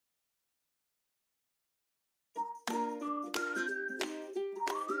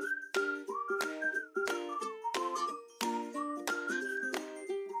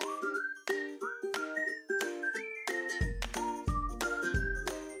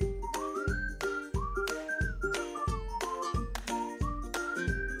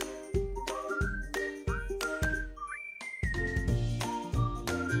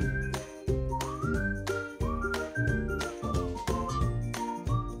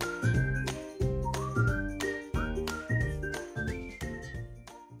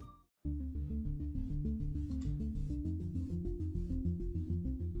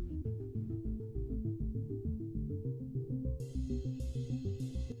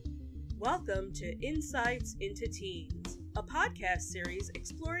Welcome to Insights into Teens, a podcast series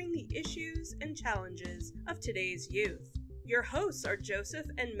exploring the issues and challenges of today's youth. Your hosts are Joseph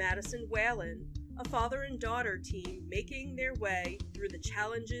and Madison Whalen, a father and daughter team making their way through the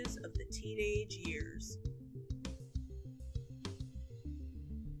challenges of the teenage years.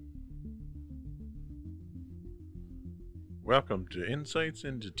 Welcome to Insights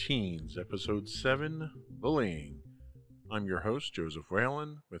into Teens, Episode 7, Bullying. I'm your host, Joseph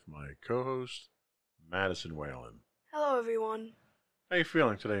Whalen, with my co-host, Madison Whalen. Hello, everyone. How you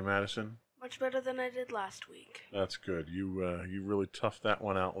feeling today, Madison? Much better than I did last week. That's good. You really toughed that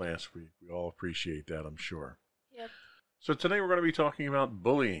one out last week. We all appreciate that, I'm sure. Yep. So today we're going to be talking about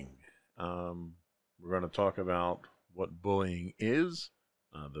bullying. We're going to talk about what bullying is,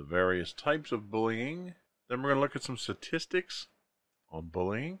 the various types of bullying. Then we're going to look at some statistics on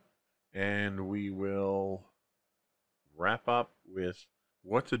bullying, and we will wrap up with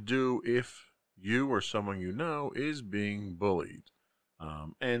what to do if you or someone you know is being bullied.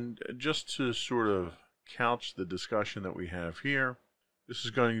 And just to sort of couch the discussion that we have here, this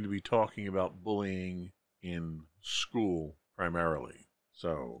is going to be talking about bullying in school primarily.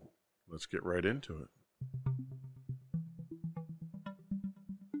 So let's get right into it.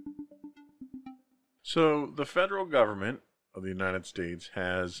 So the federal government of the United States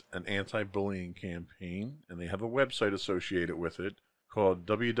has an anti-bullying campaign, and they have a website associated with it called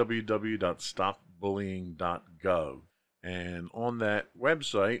www.stopbullying.gov. And on that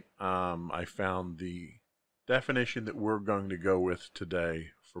website, I found the definition that we're going to go with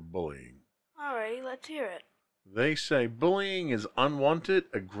today for bullying. Alrighty, let's hear it. They say bullying is unwanted,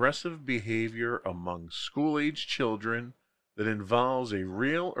 aggressive behavior among school-age children that involves a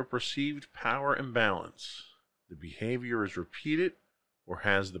real or perceived power imbalance. The behavior is repeated or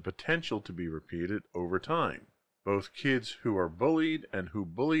has the potential to be repeated over time. Both kids who are bullied and who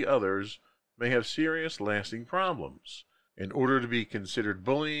bully others may have serious lasting problems. In order to be considered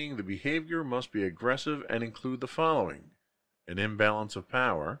bullying, the behavior must be aggressive and include the following: an imbalance of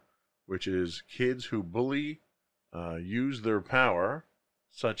power, which is kids who bully use their power,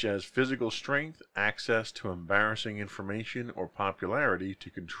 such as physical strength, access to embarrassing information, or popularity to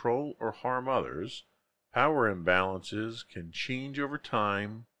control or harm others. Power imbalances can change over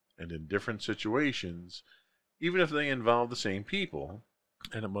time and in different situations, even if they involve the same people,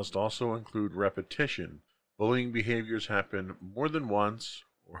 and it must also include repetition. Bullying behaviors happen more than once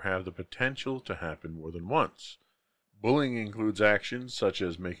or have the potential to happen more than once. Bullying includes actions such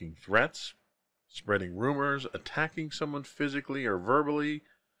as making threats, spreading rumors, attacking someone physically or verbally,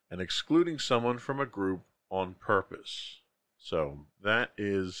 and excluding someone from a group on purpose. So that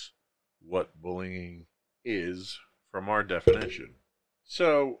is what bullying is from our definition.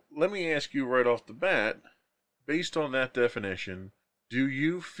 So let me ask you right off the bat, based on that definition, do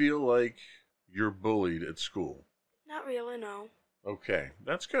you feel like you're bullied at school? Not really, no. Okay,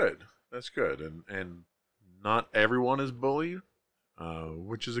 that's good. That's good. And not everyone is bullied,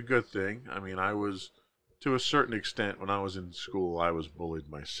 which is a good thing. I mean, I was, to a certain extent, when I was in school, I was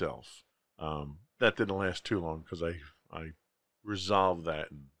bullied myself. That didn't last too long because I resolved that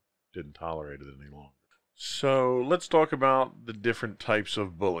and didn't tolerate it any longer. So let's talk about the different types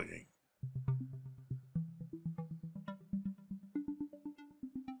of bullying.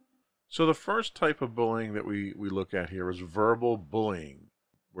 So the first type of bullying that we look at here is verbal bullying,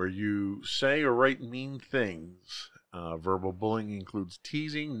 where you say or write mean things. Verbal bullying includes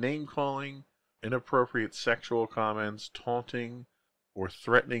teasing, name-calling, inappropriate sexual comments, taunting, or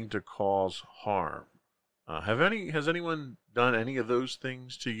threatening to cause harm. Has anyone done any of those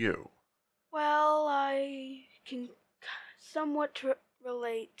things to you? Well, I can somewhat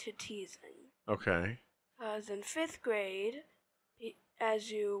relate to teasing. Okay. Because in 5th grade,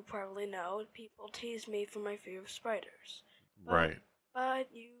 as you probably know, people teased me for my fear of spiders. Right. But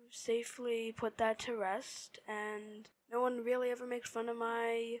you safely put that to rest, and no one really ever makes fun of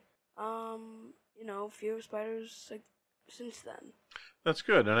my, fear of spiders since then. That's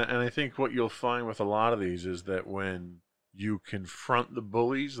good. And I think what you'll find with a lot of these is that when you confront the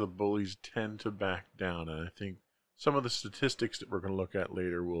bullies tend to back down. And I think some of the statistics that we're going to look at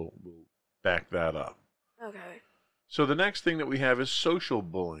later will back that up. Okay. So the next thing that we have is social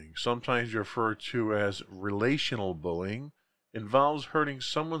bullying, sometimes referred to as relational bullying. Involves hurting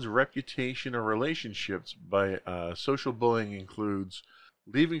someone's reputation or relationships. Social bullying includes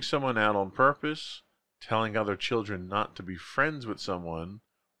leaving someone out on purpose, telling other children not to be friends with someone,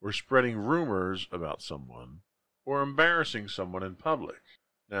 or spreading rumors about someone, or embarrassing someone in public.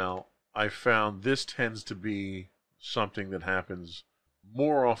 Now, I found this tends to be something that happens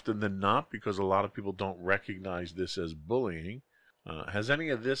more often than not because a lot of people don't recognize this as bullying. Has any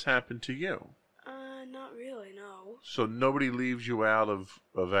of this happened to you? Not really, no. So nobody leaves you out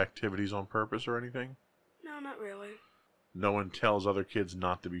of activities on purpose or anything? No, not really. No one tells other kids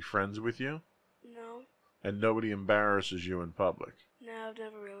not to be friends with you? No. And nobody embarrasses you in public? No, I've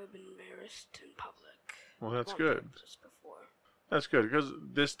never really been embarrassed in public. Well, that's On good. purpose before. That's good, because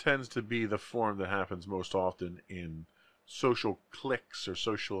this tends to be the form that happens most often in social cliques or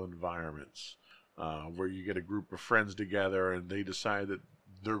social environments, where you get a group of friends together and they decide that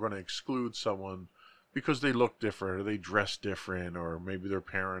they're going to exclude someone because they look different or they dress different or maybe their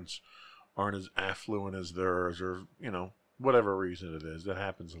parents aren't as affluent as theirs or, whatever reason it is. That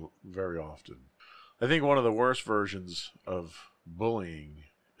happens very often. I think one of the worst versions of bullying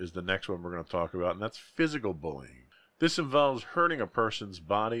is the next one we're going to talk about, and that's physical bullying. This involves hurting a person's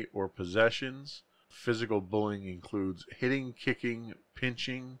body or possessions. Physical bullying includes hitting, kicking,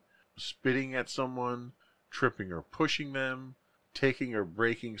 pinching, spitting at someone, tripping or pushing them, taking or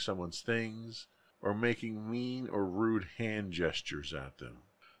breaking someone's things, or making mean or rude hand gestures at them.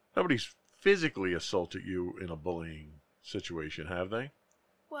 Nobody's physically assaulted you in a bullying situation, have they?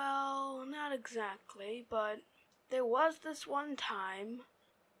 Well, not exactly, but there was this one time.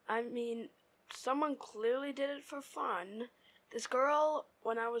 I mean, someone clearly did it for fun. This girl,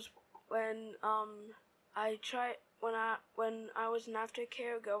 when I was in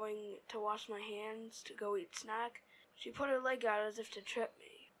aftercare going to wash my hands to go eat snack, she put her leg out as if to trip me.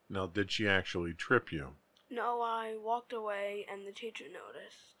 Now, did she actually trip you? No, I walked away and the teacher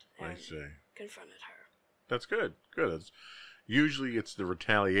noticed and I see. confronted her. That's good. Good. Usually it's the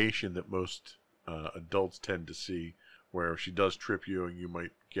retaliation that most adults tend to see, where if she does trip you and you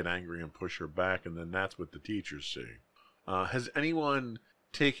might get angry and push her back, and then that's what the teachers see. Has anyone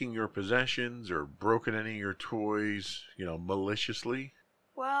taken your possessions or broken any of your toys, maliciously?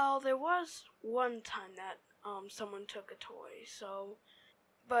 Well, there was one time that someone took a toy,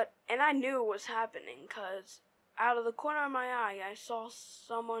 and I knew it was happening because out of the corner of my eye, I saw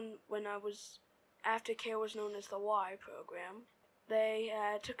someone when aftercare was known as the Y program. They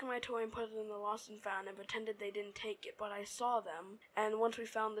took my toy and put it in the lost and found and pretended they didn't take it, but I saw them. And once we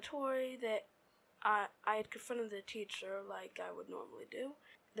found the toy, I had confronted the teacher like I would normally do,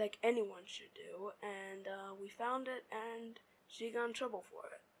 like anyone should do, and we found it, and she got in trouble for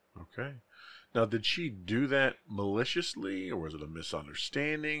it. Okay. Now, did she do that maliciously, or was it a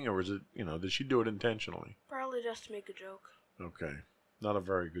misunderstanding, or was it, did she do it intentionally? Probably just to make a joke. Okay. Not a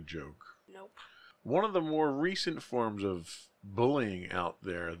very good joke. Nope. One of the more recent forms of bullying out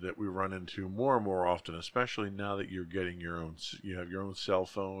there that we run into more and more often, especially now that you have your own cell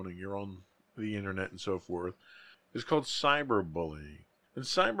phone and you're on the internet and so forth, is called cyberbullying. And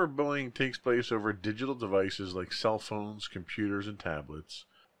cyberbullying takes place over digital devices like cell phones, computers, and tablets.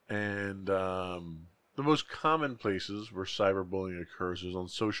 And the most common places where cyberbullying occurs is on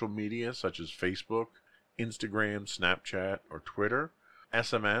social media such as Facebook, Instagram, Snapchat, or Twitter.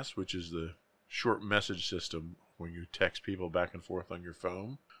 SMS, which is the short message system when you text people back and forth on your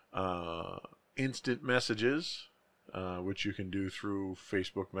phone. Instant messages, which you can do through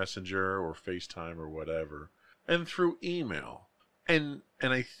Facebook Messenger or FaceTime or whatever. And through email. And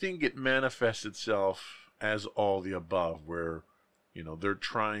I think it manifests itself as all the above, where they're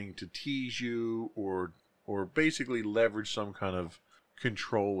trying to tease you or basically leverage some kind of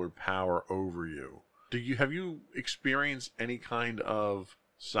control or power over you. Have you experienced any kind of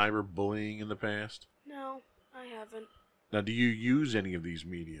cyberbullying in the past? No, I haven't. Now, do you use any of these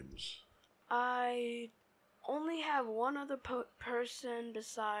mediums? I only have one other person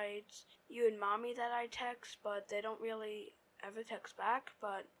besides you and Mommy that I text, but they don't really ever text back.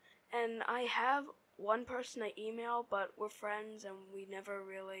 And I have one person I email, but we're friends and we never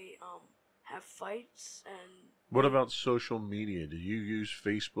really have fights. And what about social media? Do you use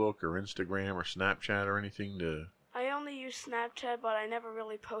Facebook or Instagram or Snapchat or anything to... I only use Snapchat, but I never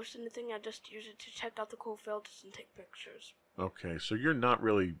really post anything. I just use it to check out the cool filters and take pictures. Okay, so you're not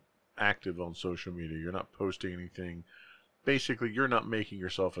really active on social media. You're not posting anything. Basically, you're not making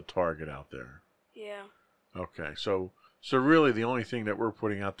yourself a target out there. Yeah. Okay, so really the only thing that we're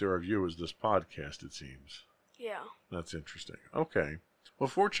putting out there of you is this podcast, it seems. Yeah. That's interesting. Okay. Well,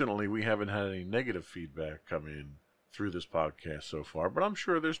 fortunately, we haven't had any negative feedback come in through this podcast so far, but I'm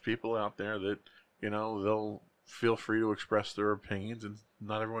sure there's people out there that, they'll feel free to express their opinions, and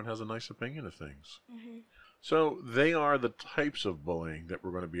not everyone has a nice opinion of things. Mm-hmm. So they are the types of bullying that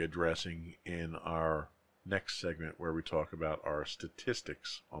we're going to be addressing in our next segment, where we talk about our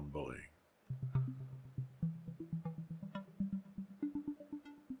statistics on bullying.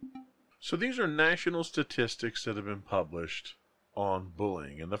 So these are national statistics that have been published on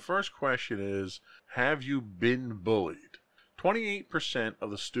bullying. And the first question is, have you been bullied? 28%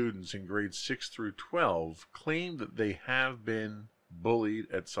 of the students in grades 6 through 12 claim that they have been bullied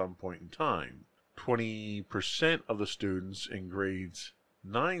at some point in time. 20% of the students in grades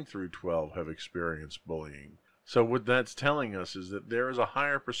 9 through 12 have experienced bullying. So what that's telling us is that there is a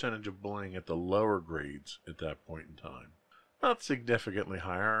higher percentage of bullying at the lower grades at that point in time. Not significantly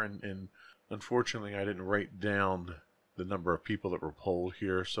higher, and unfortunately I didn't write down the number of people that were polled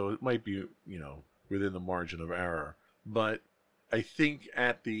here, so it might be, within the margin of error. But I think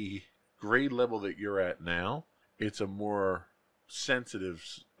at the grade level that you're at now, it's a more sensitive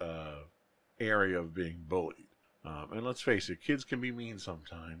area of being bullied. And let's face it, kids can be mean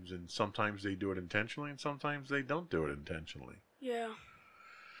sometimes, and sometimes they do it intentionally, and sometimes they don't do it intentionally. Yeah.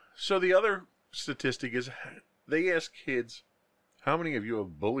 So the other statistic is they asked kids, how many of you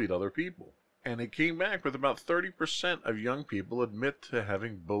have bullied other people? And it came back with about 30% of young people admit to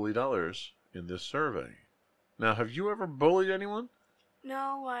having bullied others in this survey. Now, have you ever bullied anyone?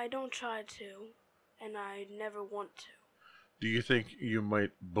 No, I don't try to, and I never want to. Do you think you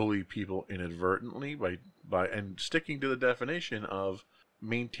might bully people inadvertently by and sticking to the definition of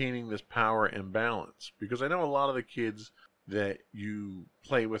maintaining this power imbalance? Because I know a lot of the kids that you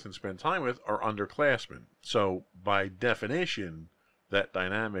play with and spend time with are underclassmen. So by definition, that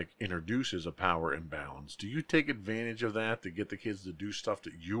dynamic introduces a power imbalance. Do you take advantage of that to get the kids to do stuff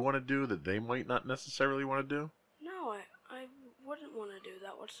that you want to do that they might not necessarily want to do? No, I wouldn't want to do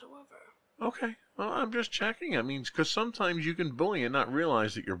that whatsoever. Okay, well, I'm just checking. I mean, because sometimes you can bully and not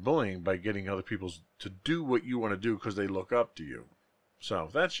realize that you're bullying by getting other people to do what you want to do because they look up to you. So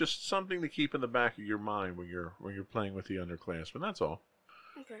that's just something to keep in the back of your mind when you're playing with the underclassmen. That's all.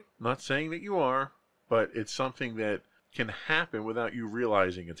 Okay. Not saying that you are, but it's something that can happen without you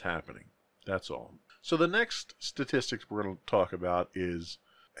realizing it's happening. That's all. So the next statistics we're going to talk about is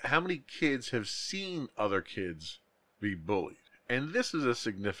how many kids have seen other kids be bullied. And this is a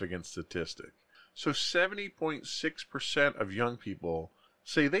significant statistic. So 70.6% of young people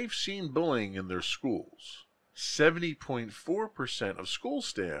say they've seen bullying in their schools. 70.4% of school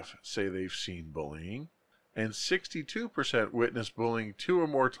staff say they've seen bullying. And 62% witnessed bullying 2 or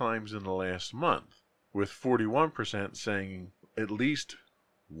more times in the last month, with 41% saying at least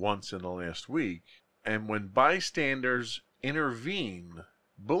once in the last week. And when bystanders intervene,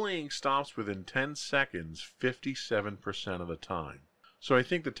 bullying stops within 10 seconds 57% of the time. So I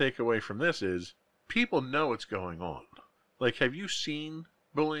think the takeaway from this is people know what's going on. Like, have you seen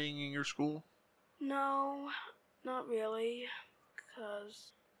bullying in your school? No, not really,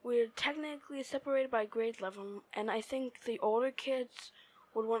 because we're technically separated by grade level, and I think the older kids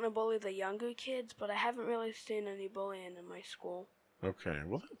would want to bully the younger kids, but I haven't really seen any bullying in my school. Okay,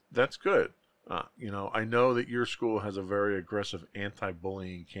 well, that's good. I know that your school has a very aggressive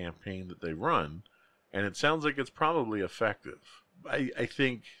anti-bullying campaign that they run, and it sounds like it's probably effective. I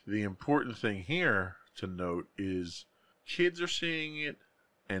think the important thing here to note is kids are seeing it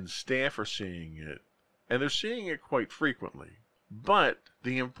and staff are seeing it, and they're seeing it quite frequently. But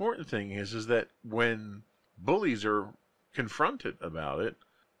the important thing is that when bullies are confronted about it,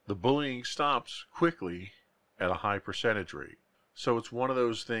 the bullying stops quickly at a high percentage rate. So it's one of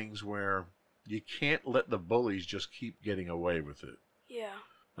those things where you can't let the bullies just keep getting away with it. Yeah.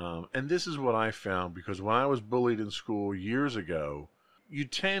 And this is what I found, because when I was bullied in school years ago,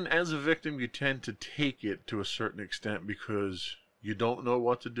 as a victim, you tend to take it to a certain extent because you don't know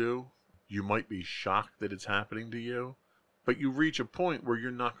what to do. You might be shocked that it's happening to you, but you reach a point where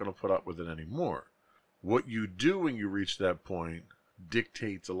you're not going to put up with it anymore. What you do when you reach that point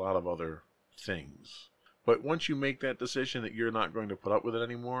dictates a lot of other things. But once you make that decision that you're not going to put up with it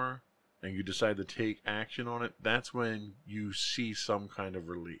anymore, and you decide to take action on it, that's when you see some kind of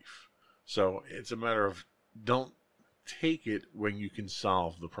relief. So it's a matter of don't take it when you can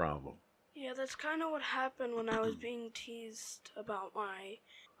solve the problem. Yeah, that's kind of what happened when I was being teased about my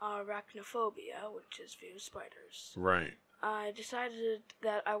arachnophobia, which is fear of spiders. Right. I decided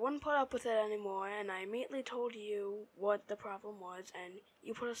that I wouldn't put up with it anymore, and I immediately told you what the problem was, and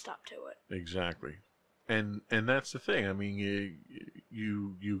you put a stop to it. Exactly. And that's the thing. I mean,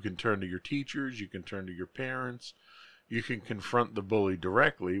 you can turn to your teachers, you can turn to your parents, you can confront the bully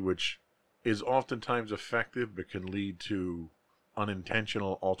directly, which is oftentimes effective but can lead to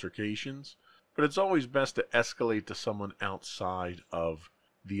unintentional altercations. But it's always best to escalate to someone outside of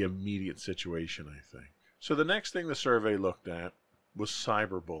the immediate situation, I think. So the next thing the survey looked at was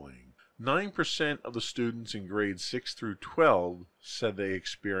cyberbullying. 9% of the students in grades 6 through 12 said they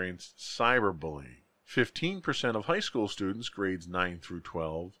experienced cyberbullying. 15% of high school students, grades 9 through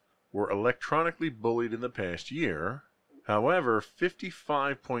 12, were electronically bullied in the past year. However,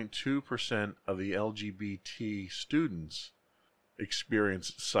 55.2% of the LGBT students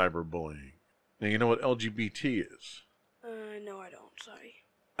experienced cyberbullying. Now, you know what LGBT is? No, I don't. Sorry.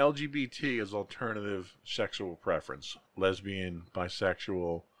 LGBT is alternative sexual preference, lesbian,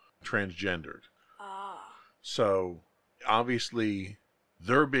 bisexual, transgendered. Ah. So, obviously,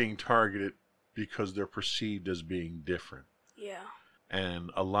 they're being targeted because they're perceived as being different. Yeah. And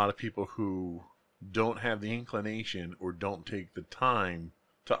a lot of people who don't have the inclination or don't take the time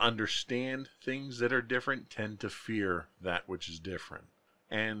to understand things that are different tend to fear that which is different.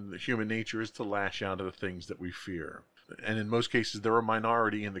 And human nature is to lash out at the things that we fear. And in most cases, they're a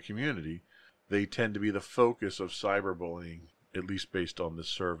minority in the community. They tend to be the focus of cyberbullying, at least based on this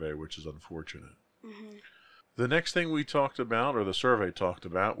survey, which is unfortunate. Mm-hmm. The next thing we talked about, or the survey talked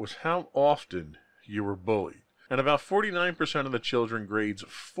about, was how often you were bullied. And about 49% of the children grades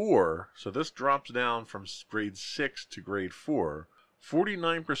 4, so this drops down from grade 6 to grade 4,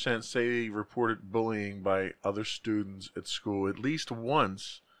 49% say they reported bullying by other students at school at least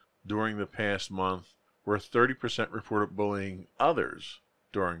once during the past month, where 30% reported bullying others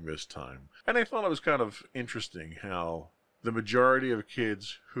during this time. And I thought it was kind of interesting how the majority of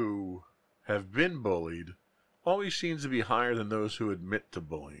kids who have been bullied always seems to be higher than those who admit to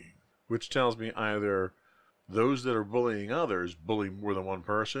bullying, which tells me either those that are bullying others bully more than one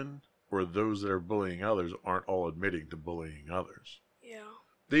person, or those that are bullying others aren't all admitting to bullying others. Yeah.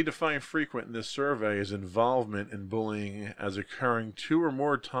 They define frequent in this survey as involvement in bullying as occurring 2 or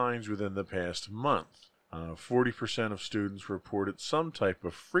more times within the past month. 40% of students reported some type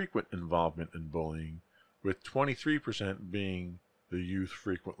of frequent involvement in bullying, with 23% being the youth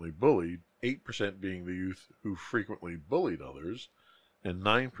frequently bullied, 8% being the youth who frequently bullied others, and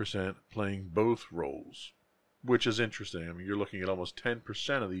 9% playing both roles, which is interesting. I mean, you're looking at almost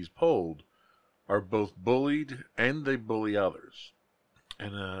 10% of these polled are both bullied and they bully others.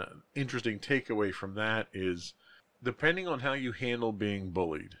 And an interesting takeaway from that is, depending on how you handle being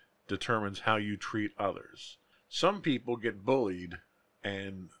bullied determines how you treat others. Some people get bullied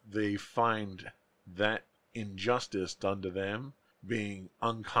and they find that injustice done to them being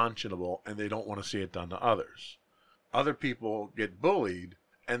unconscionable and they don't want to see it done to others. Other people get bullied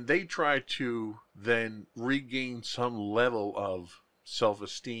and they try to then regain some level of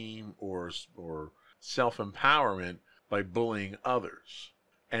self-esteem or self-empowerment by bullying others.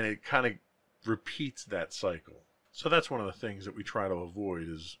 And it kind of repeats that cycle. So that's one of the things that we try to avoid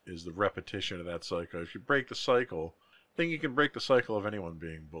is the repetition of that cycle. If you break the cycle, then you can break the cycle of anyone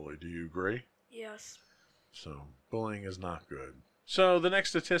being bullied. Do you agree? Yes. So bullying is not good. So the next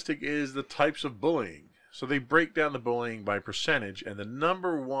statistic is the types of bullying. So they break down the bullying by percentage, and the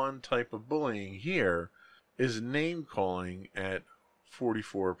number one type of bullying here is name calling at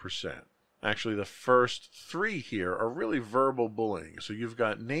 44%. Actually, the first 3 here are really verbal bullying. So you've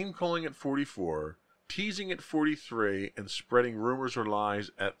got name calling at 44, teasing at 43, and spreading rumors or lies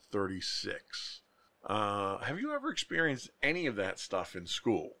at 36. Have you ever experienced any of that stuff in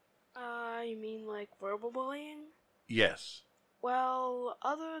school? You mean like verbal bullying? Yes. Well,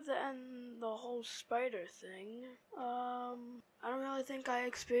 other than the whole spider thing, I don't really think I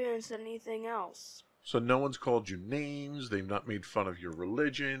experienced anything else. So no one's called you names, they've not made fun of your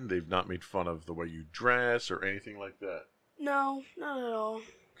religion, they've not made fun of the way you dress or anything like that? No, not at all.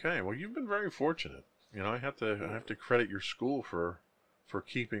 Okay, well you've been very fortunate. You know, I have to credit your school for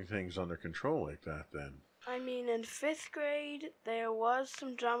keeping things under control like that then. I mean, in 5th grade, there was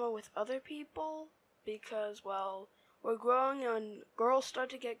some drama with other people because, well, we're growing and girls start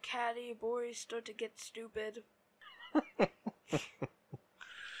to get catty, boys start to get stupid.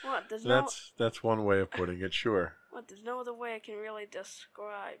 What? That's one way of putting it, sure. What? There's no other way I can really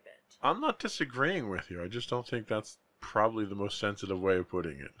describe it. I'm not disagreeing with you. I just don't think that's probably the most sensitive way of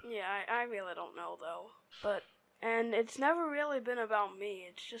putting it. Yeah, I really don't know, though. And it's never really been about me.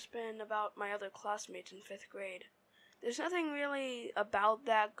 It's just been about my other classmates in 5th grade. There's nothing really about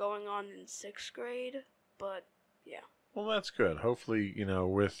that going on in 6th grade, but yeah. Well, that's good. Hopefully, you know,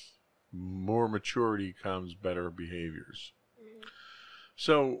 with more maturity comes better behaviors. Mm-hmm.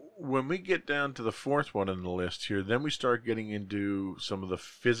 So when we get down to the 4th one on the list here, then we start getting into some of the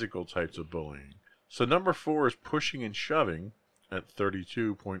physical types of bullying. So number 4 is pushing and shoving at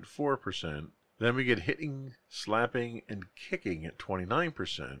 32.4%. Then we get hitting, slapping, and kicking at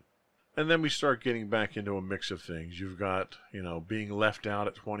 29%. And then we start getting back into a mix of things. You've got, you know, being left out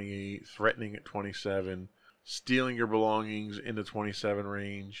at 28, threatening at 27, stealing your belongings in the 27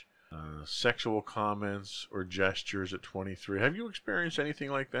 range, sexual comments or gestures at 23. Have you experienced anything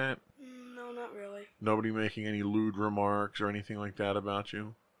like that? No, not really. Nobody making any lewd remarks or anything like that about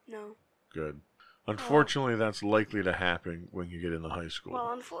you? No. Good. Unfortunately, that's likely to happen when you get into high school.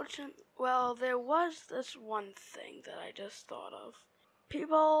 Well, there was this one thing that I just thought of.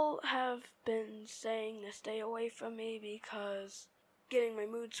 People have been saying to stay away from me because getting my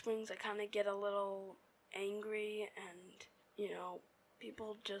mood swings, I kind of get a little angry, and,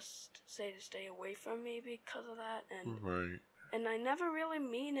 people just say to stay away from me because of that, and I never really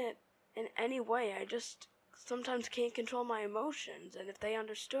mean it in any way. I just sometimes can't control my emotions, and if they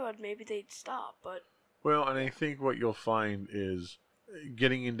understood, maybe they'd stop, but... Well, and I think what you'll find is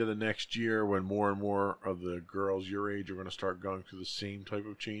getting into the next year when more and more of the girls your age are going to start going through the same type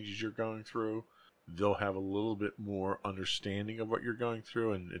of changes you're going through, they'll have a little bit more understanding of what you're going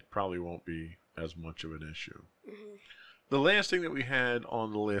through, and it probably won't be as much of an issue. Mm-hmm. The last thing that we had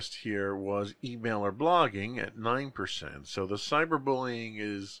on the list here was email or blogging at 9%. So the cyberbullying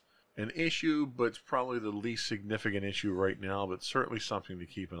is an issue, but it's probably the least significant issue right now, but certainly something to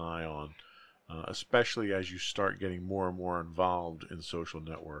keep an eye on. Especially as you start getting more and more involved in social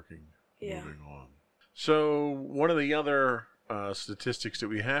networking moving on. So one of the other statistics that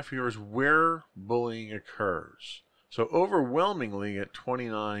we have here is where bullying occurs. So overwhelmingly at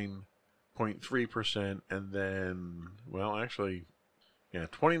 29.3%, and then,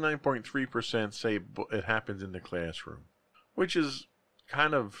 29.3% say it happens in the classroom, which is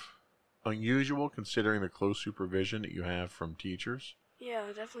kind of unusual considering the close supervision that you have from teachers. Yeah,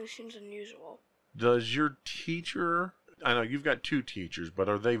 it definitely seems unusual. Does your teacher, I know you've got two teachers, but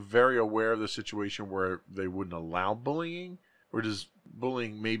are they very aware of the situation where they wouldn't allow bullying? Or does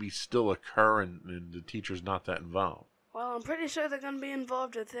bullying maybe still occur and the teacher's not that involved? Well, I'm pretty sure they're going to be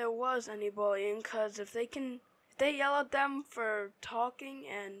involved if there was any bullying, because if they yell at them for talking,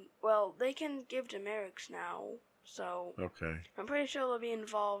 and, they can give demerits now, so... Okay. I'm pretty sure they'll be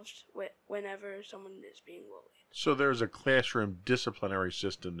involved whenever someone is being bullied. So there's a classroom disciplinary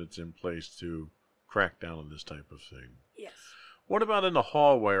system that's in place to crack down on this type of thing. Yes. What about in the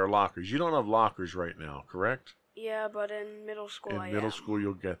hallway or lockers? You don't have lockers right now, correct? Yeah, but in middle school In middle school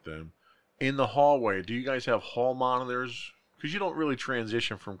you'll get them. In the hallway, do you guys have hall monitors? Because you don't really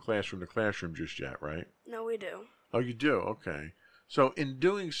transition from classroom to classroom just yet, right? No, we do. Oh, you do? Okay. So in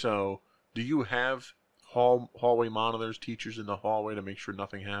doing so, do you have hallway monitors, teachers in the hallway to make sure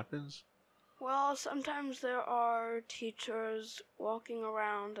nothing happens? Well, sometimes there are teachers walking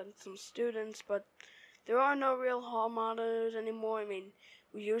around and some students, but there are no real hall monitors anymore. I mean,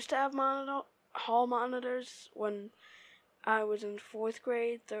 we used to have hall monitors when I was in 4th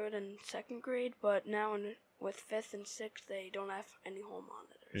grade, 3rd and 2nd grade, but now with 5th and 6th, they don't have any hall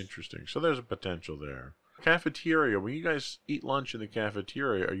monitors. Interesting. So there's a potential there. Cafeteria, when you guys eat lunch in the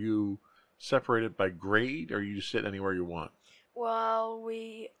cafeteria, are you separated by grade, or you sit anywhere you want? Well,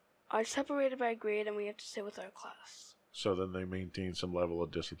 we are separated by grade, and we have to sit with our class. So then they maintain some level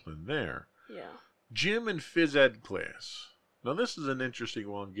of discipline there. Yeah. Gym and phys ed class. Now this is an interesting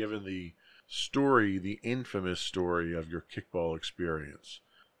one given the story, the infamous story of your kickball experience.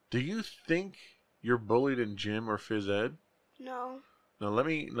 Do you think you're bullied in gym or phys ed? No. Now let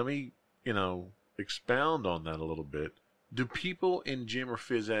me, expound on that a little bit. Do people in gym or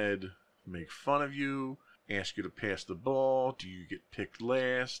phys ed make fun of you, ask you to pass the ball? Do you get picked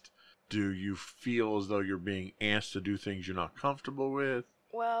last? Do you feel as though you're being asked to do things you're not comfortable with?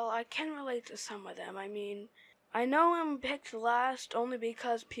 Well, I can relate to some of them. I mean, I know I'm picked last only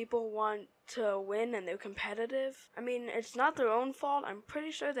because people want to win and they're competitive. I mean, it's not their own fault. I'm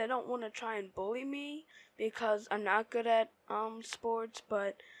pretty sure they don't want to try and bully me because I'm not good at sports,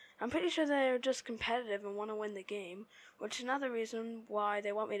 but I'm pretty sure they're just competitive and want to win the game, which is another reason why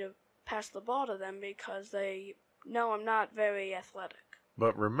they want me to pass the ball to them, because they know I'm not very athletic.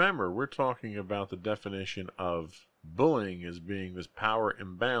 But remember, we're talking about the definition of bullying as being this power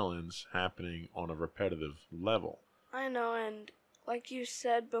imbalance happening on a repetitive level. I know, and like you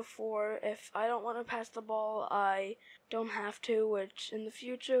said before, if I don't want to pass the ball, I don't have to, which in the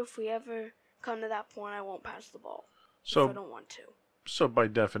future, if we ever come to that point, I won't pass the ball if I don't want to. So by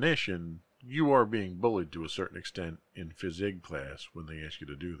definition, you are being bullied to a certain extent in phys ed class when they ask you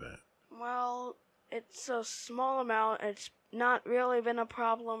to do that. Well, it's a small amount. It's not really been a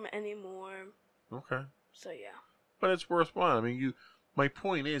problem anymore. Okay. So yeah. But it's worthwhile. I mean, my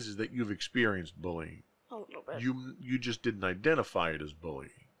point is that you've experienced bullying. A little bit. You just didn't identify it as bullying.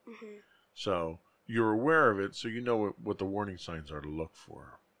 Mm-hmm. So you're aware of it, so you know what the warning signs are to look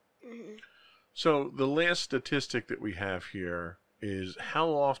for. Mm-hmm. So the last statistic that we have here is how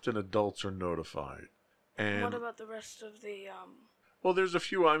often adults are notified. And what about the rest of the Well, there's a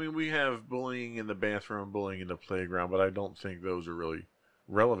few. I mean, we have bullying in the bathroom, bullying in the playground, but I don't think those are really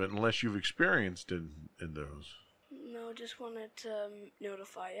relevant unless you've experienced in those. No, just wanted to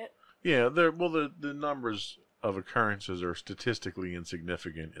notify it. Yeah, the numbers of occurrences are statistically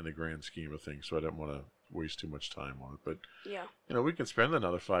insignificant in the grand scheme of things, so I don't want to waste too much time on it. But, Yeah. we can spend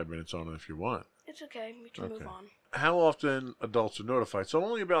another 5 minutes on it if you want. It's okay. We can move on. How often adults are notified? So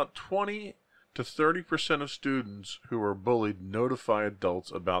only about 20 to 30% of students who are bullied notify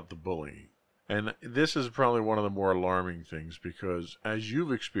adults about the bullying. And this is probably one of the more alarming things because, as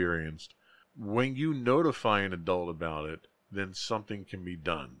you've experienced, when you notify an adult about it, then something can be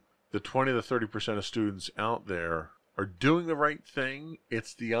done. The 20 to 30% of students out there are doing the right thing.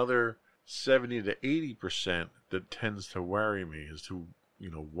 It's the other 70 to 80% that tends to worry me as to,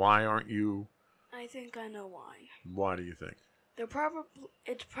 why aren't you? I think I know why. Why do you think?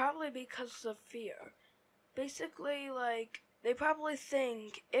 It's probably because of fear. Basically, they probably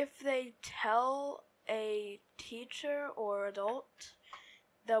think if they tell a teacher or adult,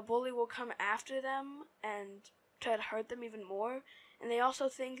 the bully will come after them and try to hurt them even more. And they also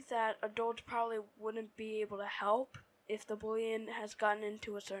think that adults probably wouldn't be able to help if the bullying has gotten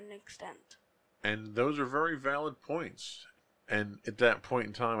into a certain extent. And those are very valid points. And at that point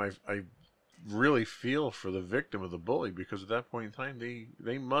in time, I really feel for the victim of the bully because at that point in time,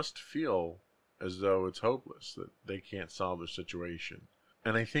 they must feel as though it's hopeless, that they can't solve their situation.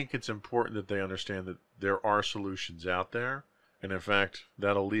 And I think it's important that they understand that there are solutions out there. And in fact,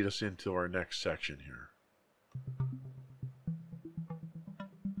 that'll lead us into our next section here.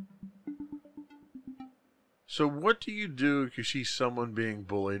 So what do you do if you see someone being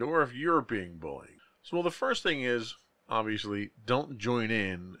bullied or if you're being bullied? So, well, the first thing is, obviously, don't join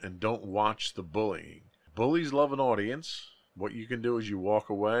in and don't watch the bullying. Bullies love an audience. What you can do is you walk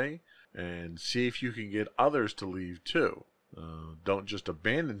away and see if you can get others to leave too. Don't just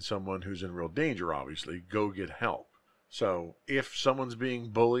abandon someone who's in real danger, obviously. Go get help. So if someone's being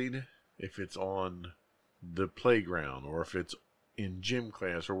bullied, if it's on the playground or if it's in gym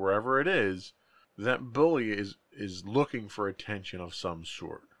class or wherever it is, that bully is looking for attention of some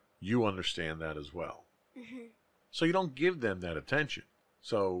sort. You understand that as well. Mm-hmm. So you don't give them that attention.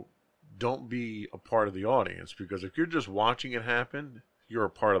 So don't be a part of the audience, because if you're just watching it happen, you're a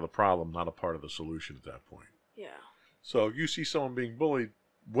part of the problem, not a part of the solution at that point. Yeah. So if you see someone being bullied,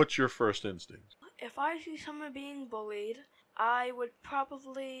 what's your first instinct? If I see someone being bullied, I would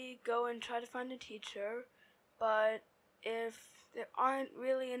probably go and try to find a teacher, but if there aren't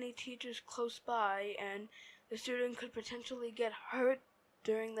really any teachers close by and the student could potentially get hurt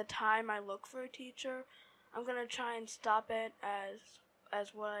during the time I look for a teacher, I'm going to try and stop it as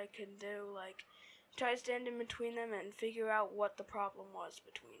what I can do, try to stand in between them and figure out what the problem was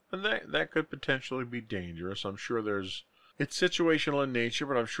between. And that could potentially be dangerous. I'm sure it's situational in nature,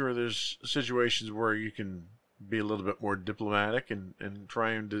 but I'm sure there's situations where you can be a little bit more diplomatic and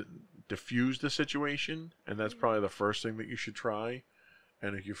try and diffuse the situation, and that's probably the first thing that you should try.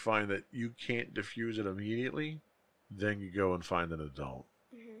 And if you find that you can't diffuse it immediately, then you go and find an adult.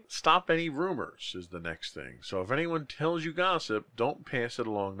 Mm-hmm. Stop any rumors is the next thing. So if anyone tells you gossip, don't pass it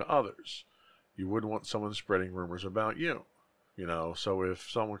along to others. You wouldn't want someone spreading rumors about you. So if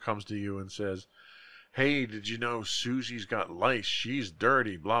someone comes to you and says, hey, did you know Susie's got lice? She's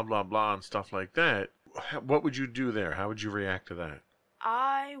dirty, blah, blah, blah, and stuff like that. What would you do there? How would you react to that?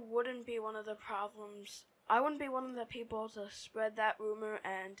 I wouldn't be one of the problems. I wouldn't be one of the people to spread that rumor,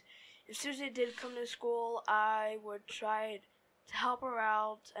 and if Susie did come to school, I would try to help her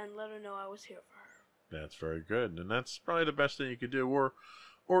out and let her know I was here for her. That's very good, and that's probably the best thing you could do, or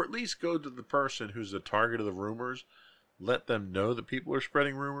at least go to the person who's the target of the rumors, let them know that people are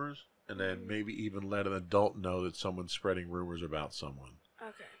spreading rumors, and then maybe even let an adult know that someone's spreading rumors about someone.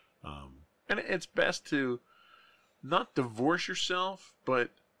 Okay. And it's best to not divorce yourself,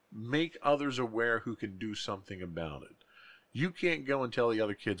 but make others aware who can do something about it. You can't go and tell the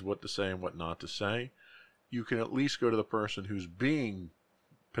other kids what to say and what not to say. You can at least go to the person who's being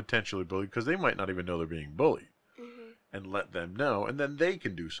potentially bullied, because they might not even know they're being bullied, and let them know, and then they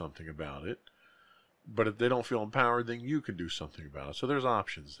can do something about it. But if they don't feel empowered, then you can do something about it. So there's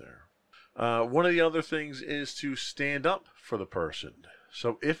options there. One of the other things is to stand up for the person.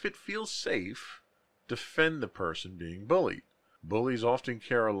 So if it feels safe, defend the person being bullied. Bullies often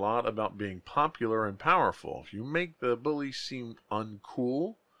care a lot about being popular and powerful. If you make the bully seem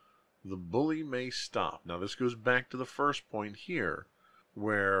uncool, the bully may stop. Now, this goes back to the first point here,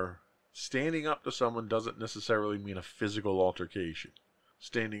 where standing up to someone doesn't necessarily mean a physical altercation.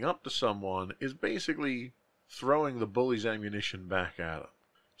 Standing up to someone is basically throwing the bully's ammunition back at him.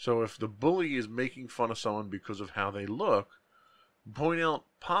 So if the bully is making fun of someone because of how they look, point out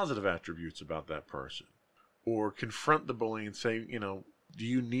positive attributes about that person. Or confront the bully and say, do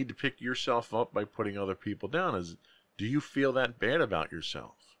you need to pick yourself up by putting other people down? Do you feel that bad about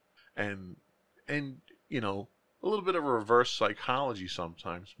yourself? And you know, a little bit of reverse psychology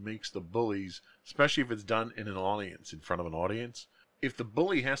sometimes makes the bullies, especially if it's done in an audience, in front of an audience, if the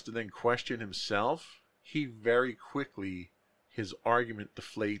bully has to then question himself, he very quickly, his argument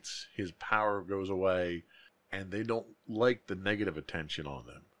deflates, his power goes away, and they don't like the negative attention on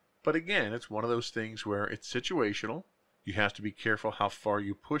them. But again, it's one of those things where it's situational. You have to be careful how far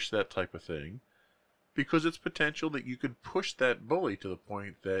you push that type of thing, because it's potential that you could push that bully to the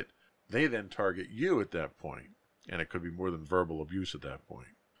point that they then target you at that point. And it could be more than verbal abuse at that point.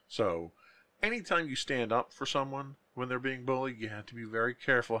 So, anytime you stand up for someone when they're being bullied, you have to be very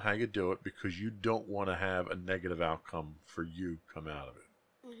careful how you do it, because you don't want to have a negative outcome for you come out of it.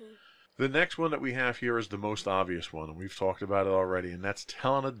 Mm-hmm. The next one that we have here is the most obvious one, and we've talked about it already, and that's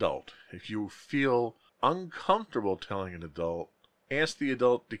tell an adult. If you feel uncomfortable telling an adult, ask the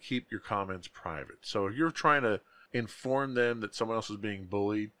adult to keep your comments private. So if you're trying to inform them that someone else is being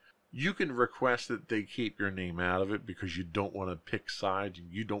bullied, you can request that they keep your name out of it, because you don't want to pick sides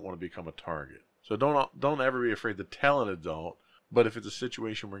and you don't want to become a target. So don't ever be afraid to tell an adult. But if it's a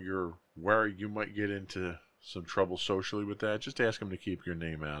situation where you're worried you might get into some trouble socially with that, just ask them to keep your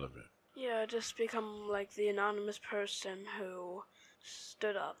name out of it. Yeah, just become like the anonymous person who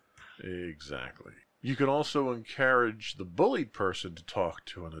stood up. Exactly. You can also encourage the bullied person to talk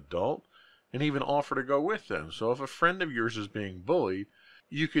to an adult and even offer to go with them. So if a friend of yours is being bullied,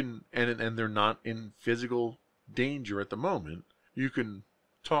 you can, and they're not in physical danger at the moment, you can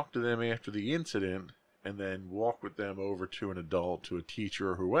talk to them after the incident and then walk with them over to an adult, to a teacher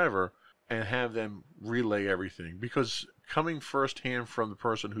or whoever, and have them relay everything. Because coming firsthand from the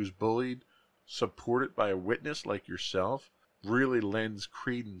person who's bullied, supported by a witness like yourself, really lends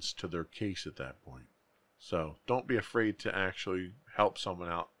credence to their case at that point. So don't be afraid to actually help someone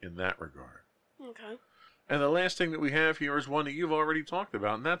out in that regard. Okay. And the last thing that we have here is one that you've already talked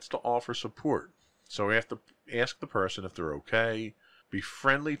about, and that's to offer support. So ask the person if they're okay, be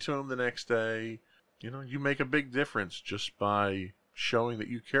friendly to them the next day. You know, you make a big difference just by showing that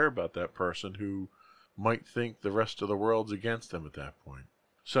you care about that person who might think the rest of the world's against them at that point.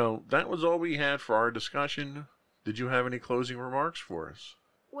 So that was all we had for our discussion. Did you have any closing remarks for us?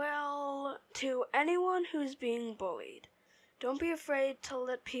 Well, to anyone who's being bullied, don't be afraid to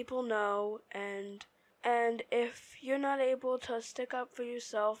let people know, and if you're not able to stick up for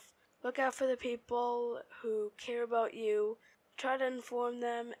yourself, look out for the people who care about you. Try to inform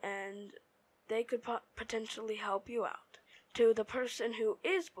them, and they could potentially help you out. To the person who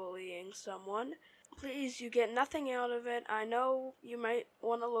is bullying someone, please, you get nothing out of it. I know you might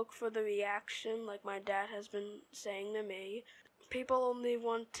want to look for the reaction, like my dad has been saying to me. People only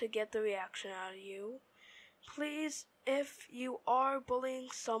want to get the reaction out of you. Please, if you are bullying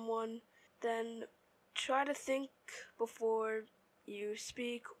someone, then try to think before you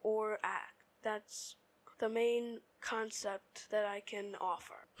speak or act. That's the main concept that I can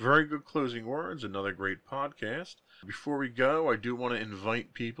offer. Very good closing words. Another great podcast. Before we go, I do want to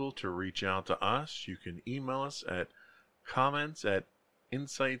invite people to reach out to us. You can email us at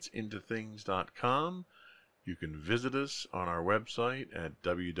comments@insightsintothings.com. You can visit us on our website at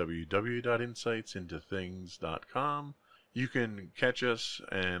www.insightsintothings.com. You can catch us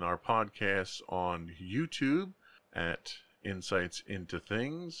and our podcasts on YouTube at Insights Into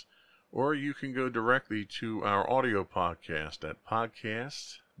Things, or you can go directly to our audio podcast at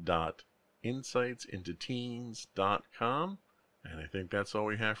podcast.insightsintoteens.com. And I think that's all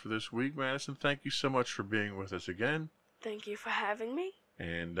we have for this week, Madison. Thank you so much for being with us again. Thank you for having me.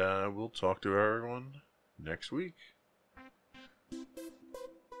 And we'll talk to everyone next week.